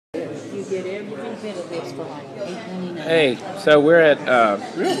get every bit of this for like $8.99. Hey, so we're at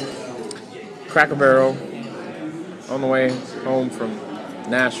Cracker Barrel on the way home from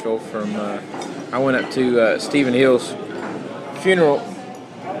Nashville. I went up to Stephen Hill's funeral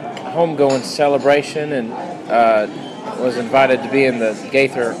homegoing celebration and was invited to be in the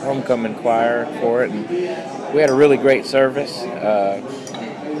Gaither Homecoming Choir for it. And we had a really great service.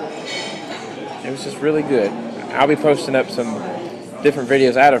 It was just really good. I'll be posting up some different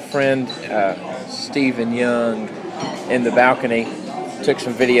videos. I had a friend, Stephen Young, in the balcony, took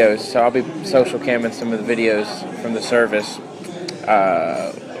some videos, so I'll be social camming some of the videos from the service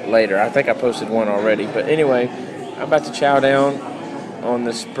later. I think I posted one already, but anyway, I'm about to chow down on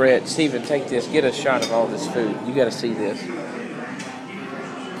the spread. Stephen, take this. Get a shot of all this food. You got to see this. Front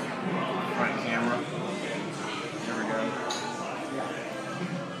camera. There we go.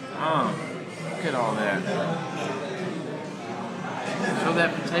 Look at all that. Show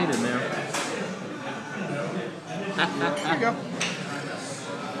that potato now. There you go.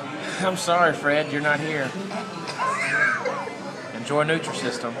 I'm sorry, Fred, you're not here. Enjoy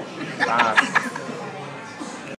Nutrisystem. Bye.